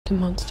the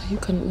monster you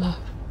couldn't love.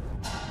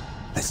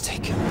 Let's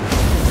take him.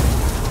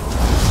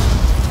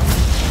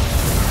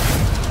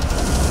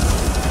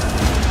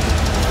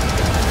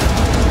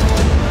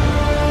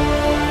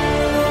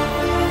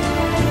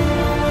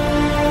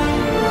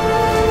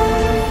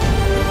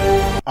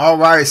 All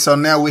right, so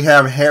now we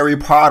have Harry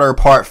Potter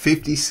Part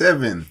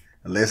 57.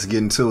 Let's get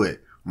into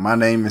it. My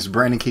name is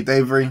Brandon Keith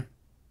Avery,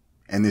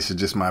 and this is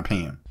just my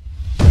opinion.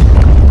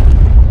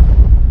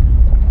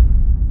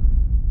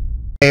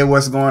 Hey,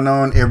 what's going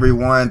on,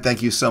 everyone?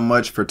 Thank you so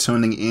much for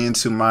tuning in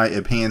to my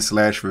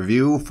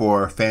opinion/review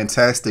for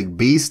Fantastic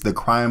Beasts: The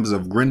Crimes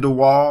of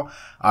Grindelwald.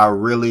 I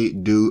really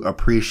do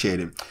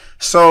appreciate it.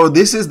 So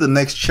this is the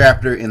next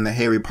chapter in the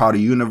Harry Potter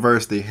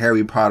universe, the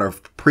Harry Potter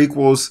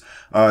prequels.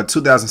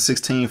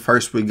 2016,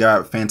 first we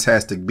got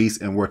Fantastic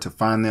Beasts and Where to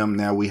Find Them.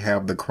 Now we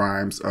have The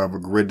Crimes of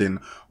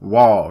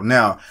Grindelwald.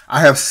 Now,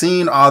 I have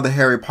seen all the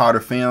Harry Potter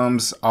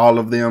films, all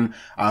of them.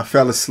 I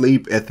fell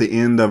asleep at the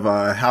end of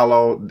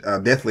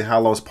Deathly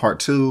Hallows Part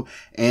 2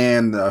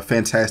 and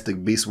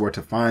Fantastic Beasts Where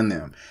to Find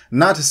Them.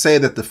 Not to say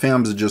that the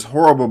films are just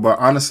horrible, but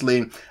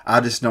honestly,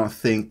 I just don't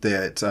think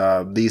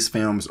that these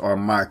films are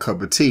my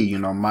cup of tea, you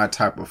know, my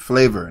type of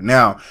flavor.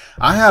 Now,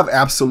 I have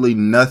absolutely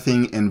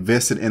nothing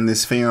invested in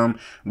this film.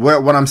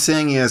 What I'm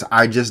saying is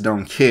I just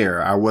don't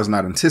care. I was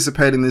not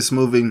anticipating this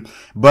movie,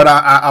 but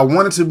I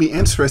wanted to be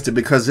interested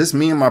because it's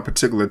me and my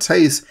particular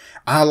taste.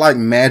 I like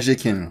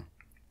magic and,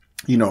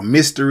 you know,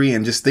 mystery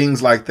and just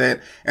things like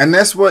that. And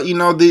that's what, you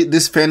know,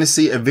 this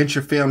fantasy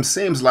adventure film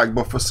seems like.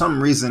 But for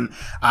some reason,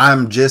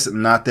 I'm just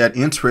not that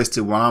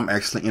interested while I'm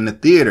actually in the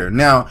theater.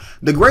 Now,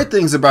 the great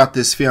things about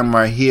this film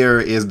right here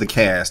is the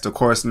cast. Of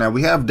course, now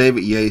we have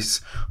David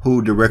Yates,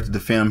 who directed the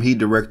film. He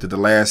directed the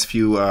last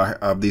few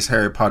of these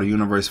Harry Potter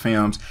universe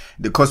films.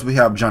 Of course, we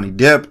have Johnny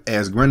Depp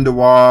as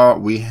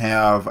Grindelwald. We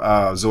have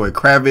Zoe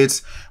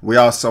Kravitz. We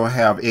also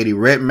have Eddie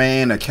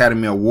Redmayne,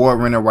 Academy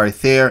Award winner right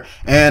there.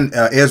 And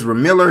Ezra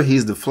Miller.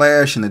 He's the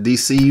Flash in the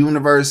DC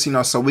universe, you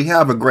know, so we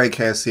have a great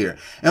cast here.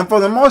 And for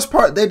the most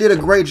part, they did a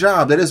great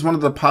job. That is one of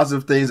the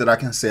positive things that I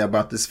can say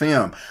about this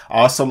film.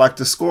 I also like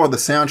the score, the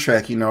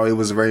soundtrack, you know, it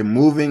was very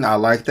moving. I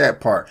like that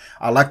part.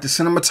 I like the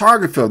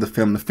cinematography of the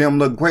film. The film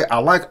looked great. I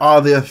like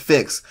all the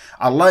effects.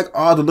 I like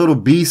all the little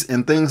beasts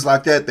and things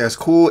like that. That's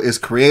cool. It's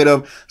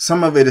creative.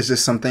 Some of it is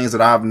just some things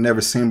that I've never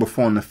seen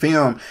before in the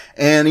film.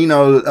 And, you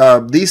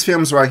know, these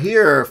films right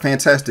here,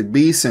 Fantastic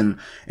Beasts and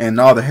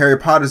all the Harry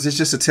Potters, it's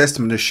just a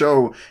testament to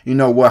show, you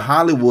know, what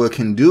Hollywood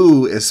can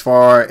do as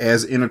far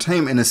as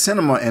entertainment and the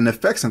cinema and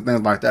effects and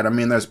things like that. I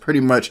mean, there's pretty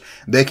much,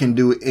 they can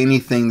do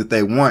anything that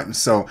they want.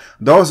 So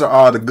those are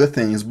all the good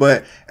things.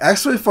 But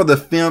actually for the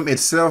film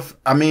itself,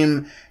 I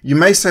mean, you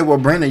may say, well,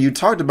 Brandon, you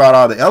talked about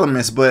all the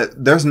elements,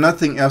 but there's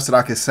nothing else that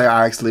I could say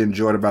I actually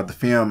enjoyed about the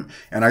film.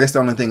 And I guess the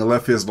only thing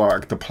left is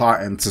like the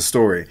plot and the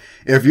story.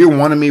 If you're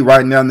wanting me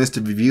right now in this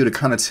review to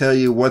kind of tell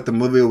you what the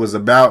movie was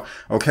about,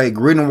 okay,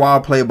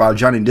 Grindelwald, played by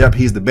Johnny Depp,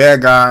 he's the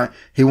bad guy.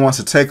 He wants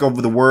to take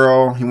over the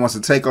world. He wants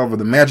to take over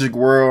the magic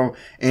world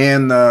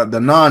and the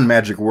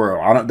non-magic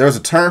world. There's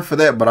a term for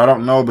that, but I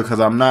don't know because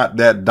I'm not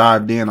that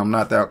dived in. I'm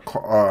not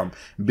that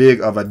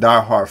big of a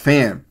diehard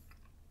fan.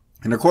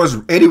 And of course,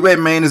 Eddie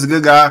Redmayne is a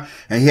good guy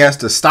and he has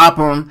to stop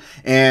him.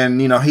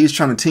 And, you know, he's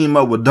trying to team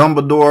up with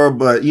Dumbledore,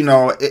 but, you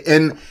know,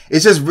 and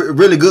it's just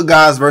really good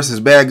guys versus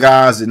bad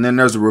guys. And then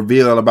there's a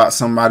reveal about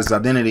somebody's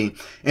identity.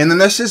 And then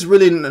there's just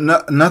really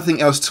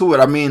nothing else to it.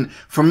 I mean,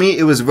 for me,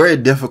 it was very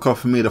difficult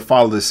for me to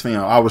follow this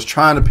film. I was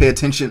trying to pay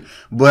attention,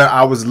 but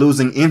I was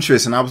losing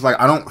interest. And I was like,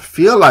 I don't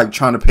feel like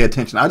trying to pay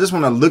attention. I just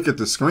want to look at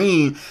the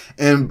screen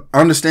and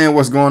understand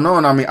what's going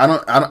on. I mean,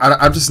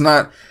 I'm just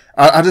not...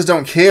 I just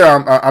don't care.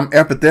 I'm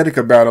apathetic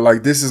about it.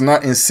 Like, this is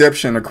not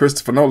Inception, a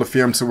Christopher Nolan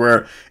film, to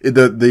where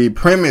the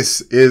premise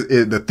is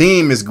the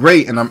theme is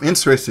great and I'm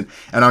interested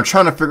and I'm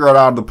trying to figure out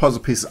all the puzzle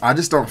pieces. I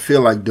just don't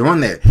feel like doing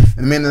that.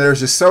 I mean,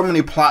 there's just so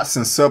many plots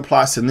and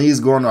subplots and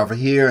these going over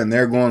here and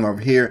they're going over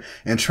here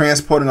and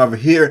transporting over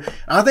here.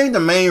 And I think the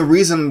main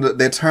reason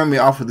that turned me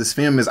off of this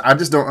film is I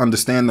just don't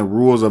understand the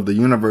rules of the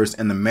universe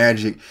and the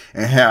magic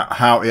and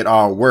how it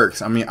all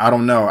works. I mean, I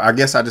don't know. I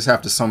guess I just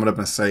have to sum it up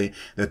and say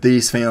that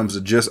these films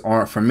are just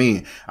aren't for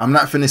me. I'm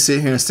not finna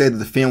sit here and say that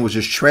the film was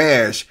just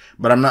trash,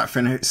 but I'm not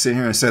finna sit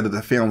here and say that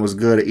the film was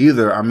good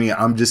either. I mean,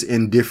 I'm just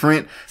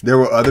indifferent. There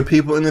were other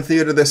people in the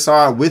theater that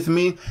saw it with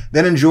me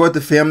that enjoyed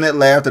the film, that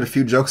laughed at a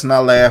few jokes and I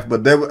laughed,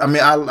 but there, I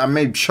mean, I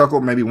may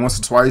chuckle maybe once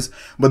or twice,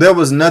 but there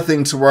was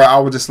nothing to where I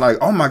was just like,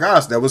 oh my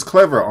gosh, that was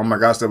clever. Oh my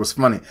gosh, that was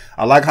funny.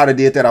 I like how they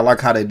did that. I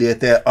like how they did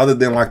that, other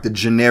than like the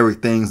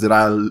generic things that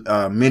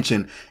I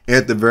mentioned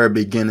at the very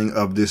beginning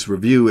of this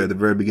review, at the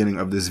very beginning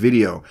of this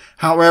video.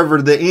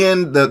 However, the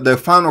end, the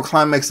final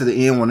climax at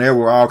the end when they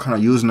were all kind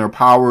of using their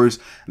powers,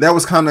 that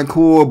was kind of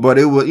cool, but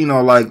it was, you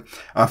know, like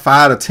a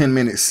 5 to 10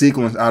 minute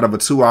sequence out of a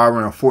 2 hour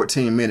and a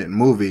 14-minute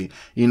movie.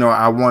 You know,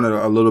 I wanted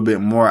a little bit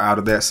more out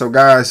of that. So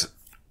guys,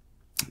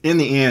 in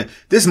the end,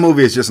 this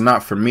movie is just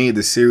not for me.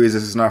 The series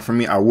is not for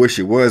me. I wish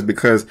it was,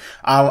 because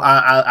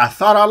I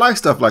thought I liked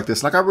stuff like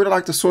this. Like, I really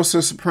liked the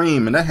Sorcerer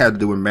Supreme, and that had to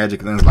do with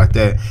magic and things like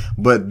that.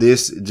 But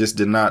this just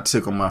did not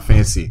tickle my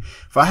fancy.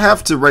 If I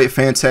have to rate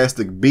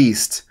Fantastic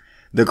Beasts: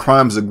 The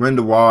Crimes of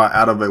Grindelwald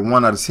out of a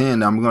 1 out of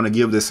 10, I'm going to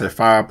give this a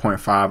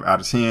 5.5 out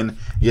of 10.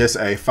 Yes,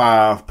 a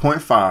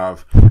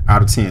 5.5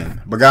 out of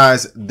 10. But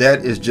guys,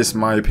 that is just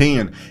my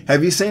opinion.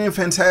 Have you seen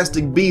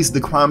Fantastic Beasts: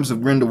 The Crimes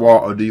of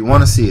Grindelwald, or do you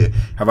want to see it?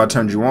 Have I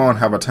turned you on?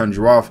 Have I turned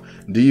you off?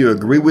 Do you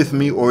agree with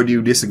me, or do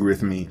you disagree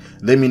with me?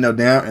 Let me know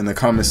down in the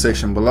comment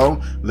section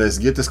below. Let's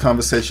get this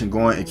conversation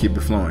going and keep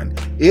it flowing.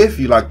 If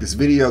you like this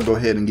video, go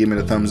ahead and give me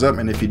the thumbs up,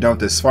 and if you don't,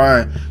 that's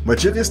fine.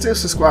 But you can still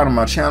subscribe to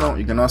my channel.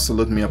 You can also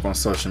look me up on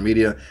social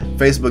media: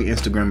 Facebook,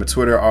 Instagram, and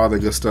Twitter, all the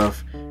good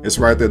stuff. It's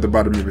right there at the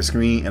bottom of your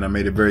screen, and I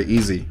made it very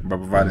easy by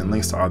providing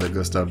links to all that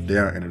good stuff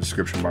down in the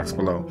description box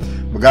below.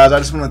 But guys, I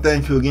just want to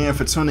thank you again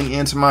for tuning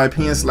in to my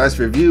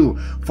opinion/review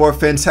for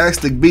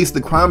Fantastic Beasts: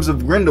 The Crimes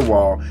of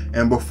Grindelwald.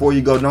 And before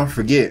you go, don't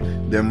forget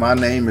that my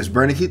name is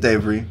Brandon Keith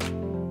Avery,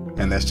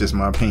 and that's just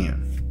my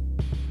opinion.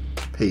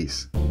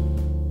 Peace.